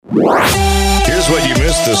Here's what you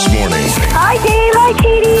missed this morning. Hi, Dave. Hi,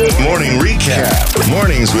 Katie. Morning recap.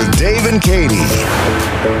 Mornings with Dave and Katie.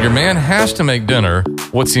 Your man has to make dinner.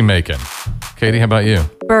 What's he making? Katie, how about you?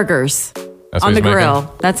 Burgers. That's On what the he's grill.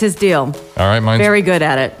 making? That's his deal. All right, mine's Very good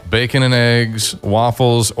at it. bacon and eggs,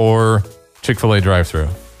 waffles, or Chick-fil-A drive-thru.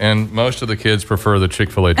 And most of the kids prefer the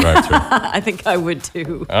Chick-fil-A drive-thru. I think I would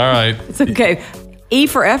too. All right. It's okay. E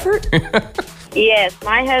for effort? Yes,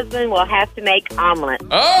 my husband will have to make omelet.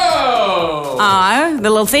 Oh! The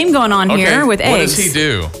little theme going on here with eggs. What does he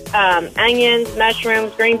do? Onions,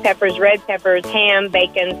 mushrooms, green peppers, red peppers, ham,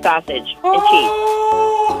 bacon, sausage, and cheese.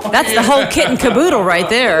 That's the whole kit and caboodle right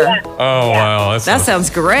there. Oh, wow. That sounds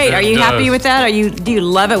great. It Are you happy does. with that? Do you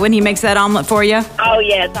love it when he makes that omelet for you? Oh,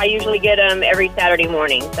 yes, I usually get them every Saturday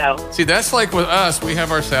morning, so. See, that's like with us. We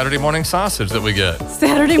have our Saturday morning sausage that we get.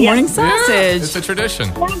 Saturday morning sausage. Yeah, it's a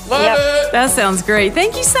tradition. Love Yep. it. That sounds great.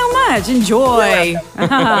 Thank you so much. Enjoy.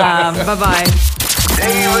 Bye-bye.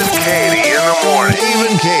 Dave and Katie in the morning. Dave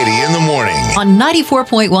and Katie in the morning. On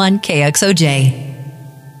 94.1 KXOJ.